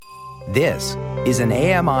This is an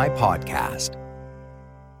AMI podcast.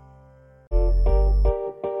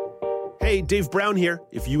 Hey, Dave Brown here.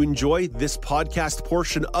 If you enjoy this podcast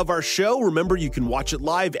portion of our show, remember you can watch it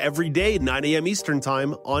live every day at 9 a.m. Eastern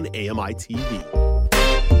Time on AMI TV.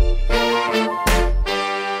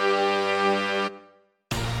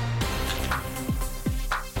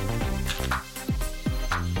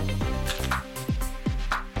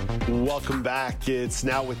 Welcome back. It's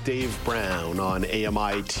Now with Dave Brown on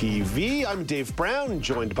AMI TV. I'm Dave Brown,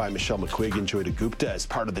 joined by Michelle McQuigge and Joeita Gupta as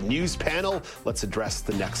part of the news panel. Let's address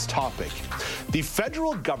the next topic. The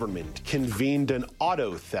federal government convened an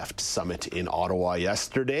auto theft summit in Ottawa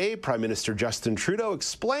yesterday. Prime Minister Justin Trudeau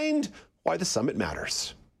explained why the summit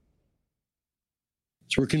matters.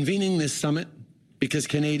 So we're convening this summit because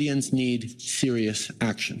Canadians need serious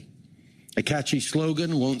action. A catchy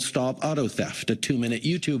slogan won't stop auto theft. A 2-minute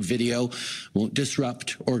YouTube video won't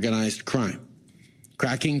disrupt organized crime.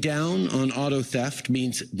 Cracking down on auto theft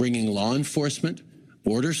means bringing law enforcement,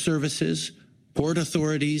 border services, port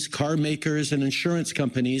authorities, car makers, and insurance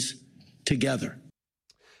companies together.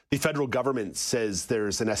 The federal government says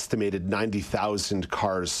there's an estimated 90,000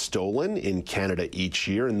 cars stolen in Canada each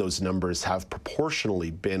year, and those numbers have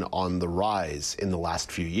proportionally been on the rise in the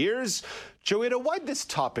last few years. Joeita, why'd this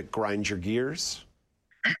topic grind your gears?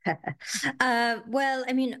 Well,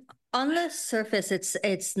 I mean, on the surface,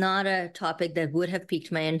 it's not a topic that would have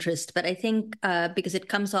piqued my interest, but I think because it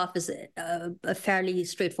comes off as a fairly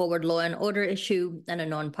straightforward law and order issue and a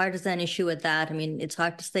nonpartisan issue at that. I mean, it's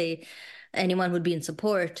hard to say anyone would be in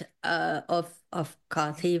support of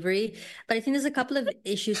car thievery, but I think there's a couple of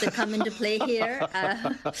issues that come into play here.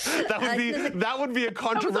 That would be a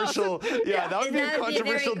controversial, that would be a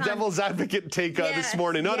controversial devil's advocate take this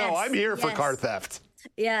morning. No, I'm here for car theft.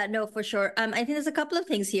 Yeah, no, for sure. I think there's a couple of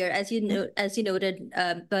things here. As you noted,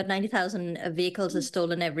 about 90,000 vehicles are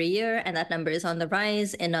stolen every year, and that number is on the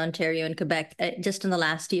rise in Ontario and Quebec. Just in the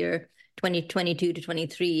last year, 2022 to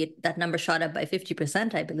 23, that number shot up by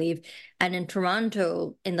 50%, I believe. And in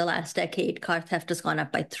Toronto, in the last decade, car theft has gone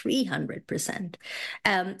up by 300%.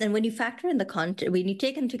 And when you factor in when you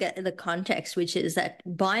take into the context, which is that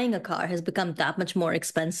buying a car has become that much more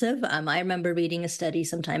expensive. I remember reading a study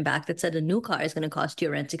some time back that said a new car is going to cost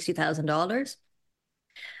you around $60,000.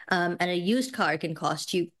 And a used car can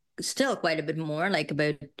cost you still quite a bit more, like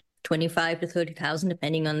about 25 to 30,000,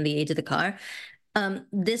 depending on the age of the car.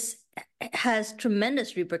 This has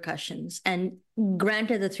tremendous repercussions. And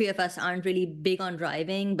granted, the three of us aren't really big on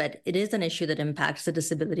driving, but it is an issue that impacts the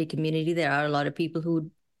disability community. There are a lot of people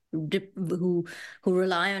who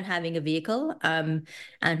rely on having a vehicle and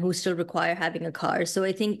who still require having a car. So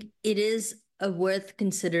I think it is worth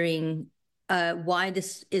considering why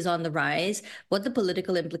this is on the rise, what the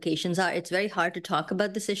political implications are. It's very hard to talk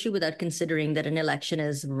about this issue without considering that an election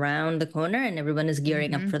is around the corner and everyone is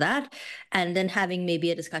gearing up for that. And then having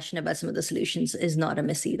maybe a discussion about some of the solutions is not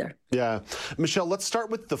amiss either. Yeah. Michelle, let's start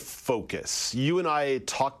with the focus. You and I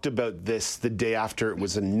talked about this the day after it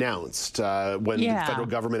was announced, when the federal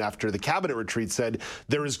government, after the cabinet retreat, said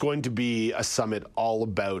there is going to be a summit all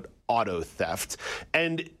about auto theft.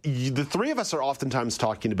 And the three of us are oftentimes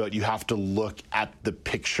talking about you have to look at the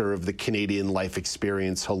picture of the Canadian life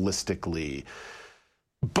experience holistically.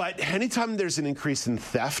 But anytime there's an increase in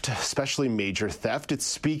theft, especially major theft, it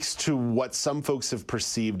speaks to what some folks have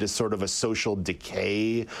perceived as sort of a social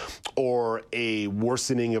decay or a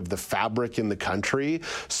worsening of the fabric in the country.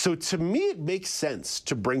 So to me, it makes sense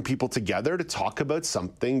to bring people together to talk about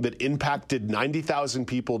something that impacted 90,000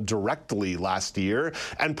 people directly last year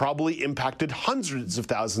and probably impacted hundreds of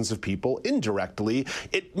thousands of people indirectly.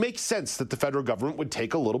 It makes sense that the federal government would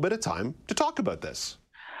take a little bit of time to talk about this.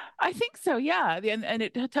 I think so, yeah. And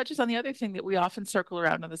it touches on the other thing that we often circle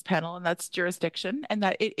around on this panel, and that's jurisdiction, and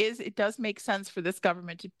that it does make sense for this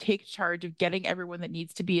government to take charge of getting everyone that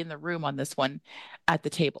needs to be in the room on this one at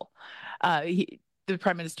the table. The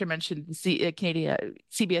Prime Minister mentioned the Canadian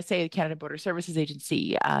CBSA, the Canada Border Services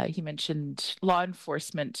Agency. He mentioned law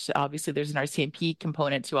enforcement. Obviously, there's an RCMP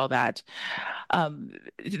component to all that.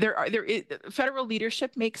 Federal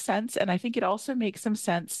leadership makes sense, and I think it also makes some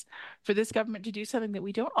sense for this government to do something that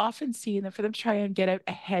we don't often see, and for them to try and get out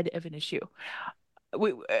ahead of an issue.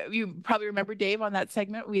 You probably remember, Dave, on that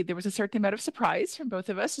segment, there was a certain amount of surprise from both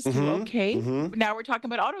of us as to, now we're talking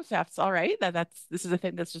about auto thefts. All right, this is a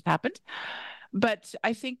thing that's just happened. But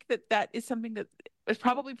I think that is something that is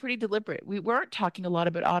probably pretty deliberate. We weren't talking a lot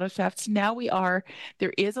about auto thefts. Now we are.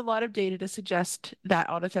 There is a lot of data to suggest that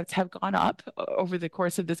auto thefts have gone up over the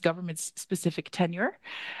course of this government's specific tenure.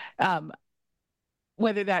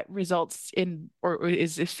 whether that results in, or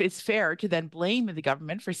is, if it's fair to then blame the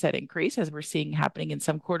government for said increase, as we're seeing happening in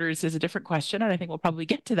some quarters, is a different question. And I think we'll probably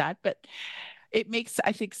get to that. But it makes,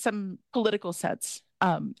 I think, some political sense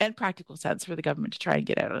and practical sense for the government to try and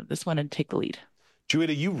get out of this one and take the lead.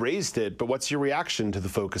 Joeita, you raised it, but what's your reaction to the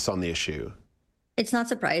focus on the issue? It's not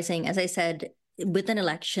surprising. As I said, with an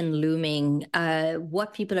election looming,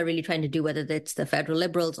 what people are really trying to do, whether it's the federal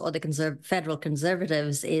Liberals or the federal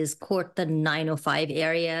Conservatives, is court the 905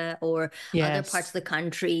 area or other parts of the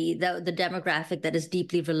country, the demographic that is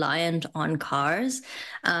deeply reliant on cars.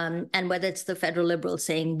 And whether it's the federal Liberals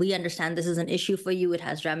saying, we understand this is an issue for you, it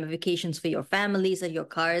has ramifications for your families, that your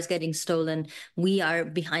car is getting stolen, we are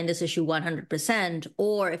behind this issue 100%.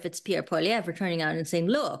 Or if it's Pierre Poilievre returning out and saying,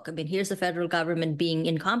 look, I mean, here's the federal government being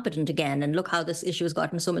incompetent again, and look how this issue has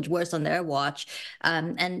gotten so much worse on their watch.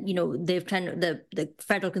 And, you know, the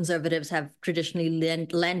federal Conservatives have traditionally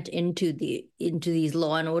lent into these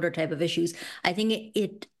law and order type of issues. I think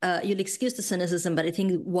you'll excuse the cynicism, but I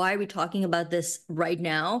think why we're talking about this right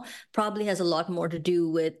now probably has a lot more to do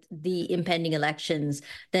with the impending elections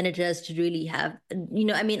than it does to really have, you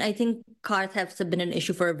know, I mean, I think car thefts have been an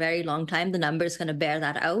issue for a very long time. The numbers kind of bear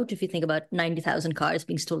that out. If you think about 90,000 cars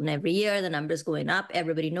being stolen every year, the numbers going up,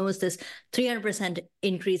 everybody knows this. 300%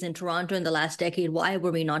 increase in Toronto in the last decade. Why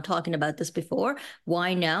were we not talking about this before?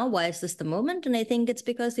 Why now? Why is this the moment? And I think it's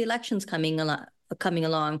because the election's coming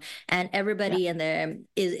along and everybody in there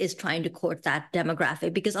is trying to court that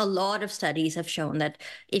demographic, because a lot of studies have shown that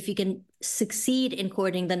if you can succeed in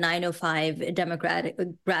courting the 905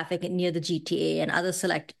 demographic near the GTA and other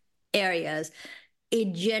select areas,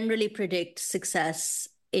 it generally predicts success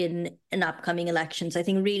in upcoming elections. I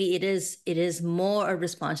think really it is more a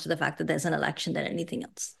response to the fact that there's an election than anything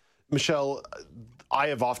else. Michelle, I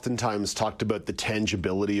have oftentimes talked about the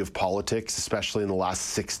tangibility of politics, especially in the last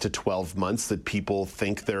 6 to 12 months, that people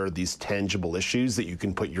think there are these tangible issues that you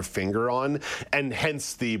can put your finger on, and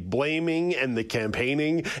hence the blaming and the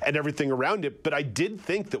campaigning and everything around it. But I did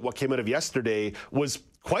think that what came out of yesterday was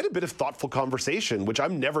quite a bit of thoughtful conversation, which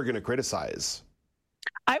I'm never going to criticize.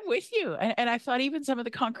 I'm with you. And I thought even some of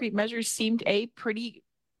the concrete measures seemed pretty,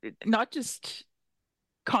 not just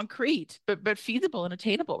concrete, but feasible and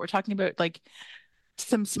attainable. We're talking about like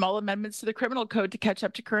some small amendments to the criminal code to catch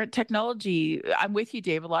up to current technology. I'm with you,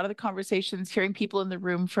 Dave. A lot of the conversations, hearing people in the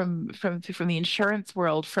room from the insurance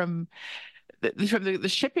world, from the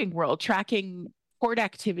shipping world, tracking port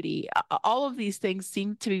activity, all of these things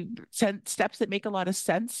seem to be steps that make a lot of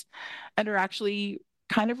sense and are actually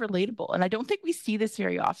kind of relatable. And I don't think we see this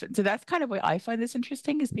very often. So that's kind of why I find this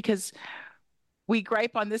interesting, is because we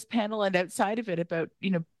gripe on this panel and outside of it about,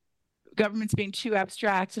 you know, governments being too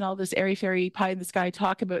abstract and all this airy-fairy pie-in-the-sky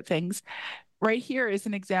talk about things. Right here is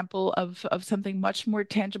an example of something much more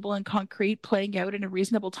tangible and concrete playing out in a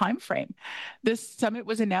reasonable time frame. This summit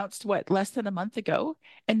was announced, less than a month ago,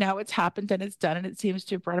 and now it's happened and it's done, and it seems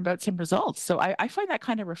to have brought about some results. So I find that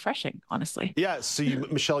kind of refreshing, honestly. Yeah, so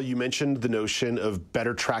Michelle, you mentioned the notion of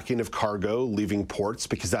better tracking of cargo leaving ports,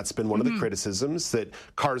 because that's been one of the criticisms, that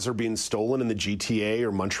cars are being stolen in the GTA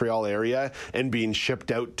or Montreal area and being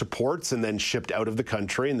shipped out to ports and then shipped out of the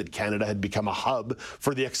country, and that Canada had become a hub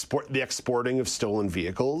for the exporting of stolen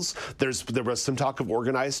vehicles. There was some talk of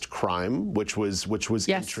organized crime, which was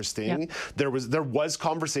interesting. Yep. There was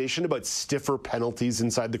conversation about stiffer penalties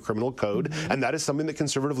inside the criminal code, and that is something that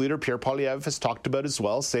Conservative leader Pierre Poilievre has talked about as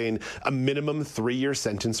well, saying a minimum 3-year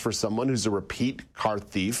sentence for someone who's a repeat car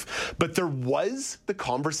thief. But there was the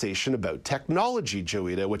conversation about technology,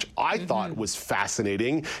 Joeita, which I thought was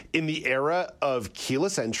fascinating in the era of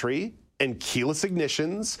keyless entry and keyless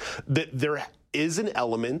ignitions, that there is an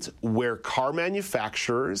element where car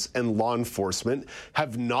manufacturers and law enforcement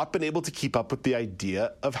have not been able to keep up with the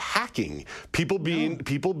idea of hacking. People being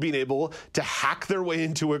able to hack their way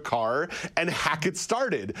into a car and hack it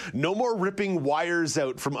started. No more ripping wires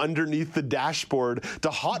out from underneath the dashboard to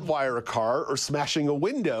hotwire a car or smashing a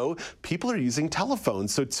window. People are using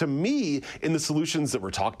telephones. So to me, in the solutions that were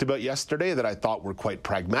talked about yesterday that I thought were quite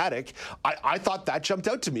pragmatic, I thought that jumped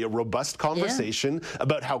out to me, a robust conversation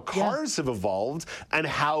about how cars have evolved and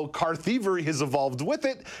how car thievery has evolved with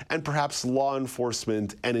it, and perhaps law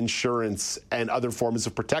enforcement and insurance and other forms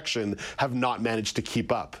of protection have not managed to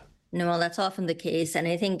keep up. No, well, that's often the case. And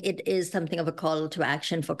I think it is something of a call to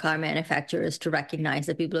action for car manufacturers to recognize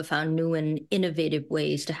that people have found new and innovative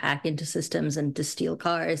ways to hack into systems and to steal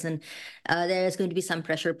cars. And there is going to be some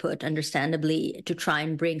pressure put, understandably, to try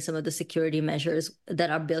and bring some of the security measures that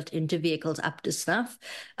are built into vehicles up to snuff.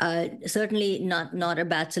 Certainly not a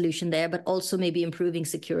bad solution there, but also maybe improving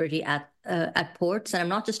security at at ports. And I'm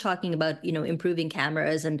not just talking about, improving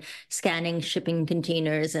cameras and scanning shipping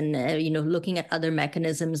containers and, looking at other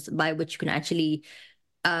mechanisms by which you can actually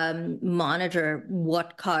monitor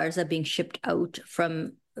what cars are being shipped out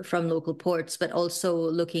from local ports, but also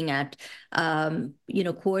looking at,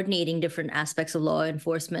 coordinating different aspects of law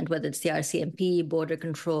enforcement, whether it's the RCMP, border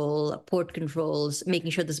control, port controls, making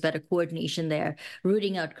sure there's better coordination there,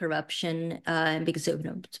 rooting out corruption, because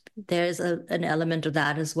there's an element of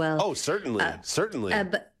that as well. Oh, certainly.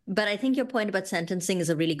 But I think your point about sentencing is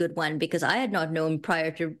a really good one, because I had not known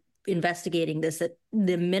prior to investigating this that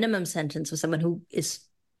the minimum sentence for someone who is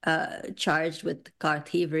charged with car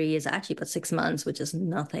thievery is actually about 6 months, which is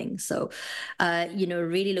nothing. So,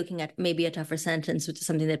 really looking at maybe a tougher sentence, which is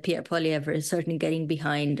something that Pierre Poilievre is certainly getting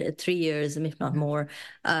behind, 3 years, if not more,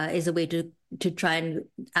 is a way to try and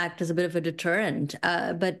act as a bit of a deterrent.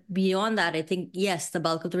 But beyond that, I think, yes, the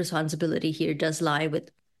bulk of the responsibility here does lie with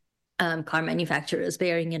car manufacturers,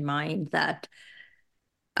 bearing in mind that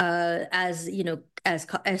as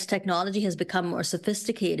technology has become more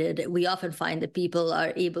sophisticated, we often find that people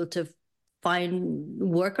are able to find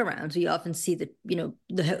workarounds. We often see that,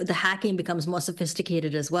 the hacking becomes more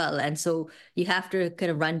sophisticated as well. And so you have to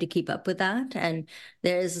kind of run to keep up with that. And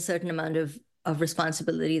there is a certain amount of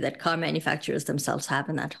responsibility that car manufacturers themselves have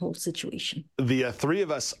in that whole situation. The three of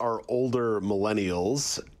us are older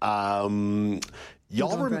millennials.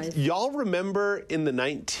 Y'all remember in the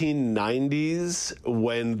 1990s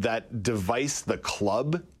when that device, the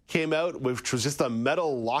club, came out, which was just a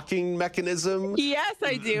metal locking mechanism? Yes,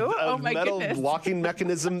 I do. Oh my goodness. A metal locking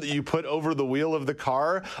mechanism that you put over the wheel of the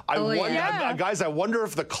car. Guys, I wonder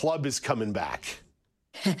if the club is coming back.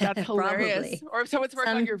 That's hilarious. Or if someone's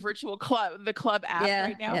working on your virtual club, the club app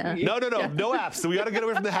right now. Yeah. No apps. So we got to get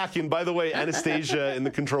away from the hacking. By the way, Anastasia in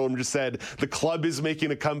the control room just said the club is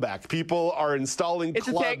making a comeback. People are installing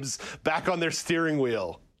clubs back on their steering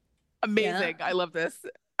wheel. Amazing. Yeah. I love this.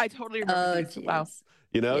 I totally remember this. Wow.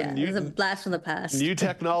 It was a blast from the past. New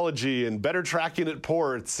technology and better tracking at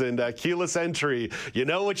ports and keyless entry. You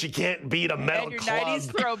know what? You can't beat a metal and your club.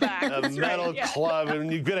 90s throwback. A metal club.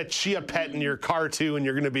 And you get a Chia Pet in your car, too, and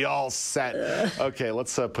you're going to be all set. Okay,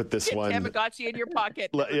 let's put this one. Tamagotchi in your pocket.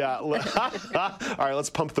 All right, let's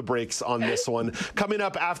pump the brakes on this one. Coming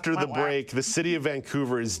up after the break, the city of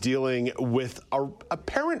Vancouver is dealing with a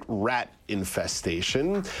apparent rat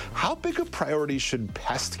infestation. How big a priority should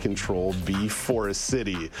pest control be for a city?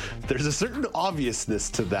 There's a certain obviousness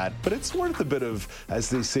to that, but it's worth a bit of, as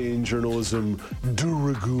they say in journalism, de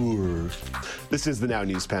rigueur. This is the Now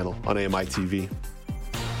News Panel on AMI TV.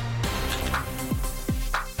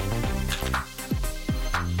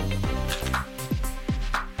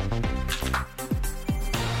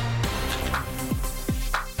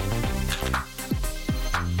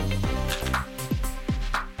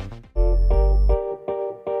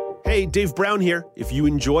 Hey, Dave Brown here. If you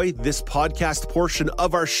enjoy this podcast portion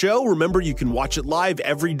of our show, remember you can watch it live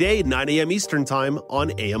every day at 9 a.m. Eastern Time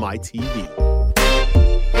on AMI TV.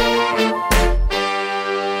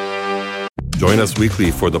 Join us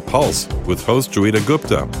weekly for The Pulse with host Joeita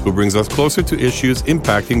Gupta, who brings us closer to issues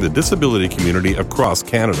impacting the disability community across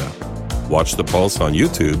Canada. Watch The Pulse on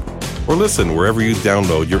YouTube or listen wherever you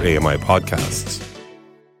download your AMI podcasts.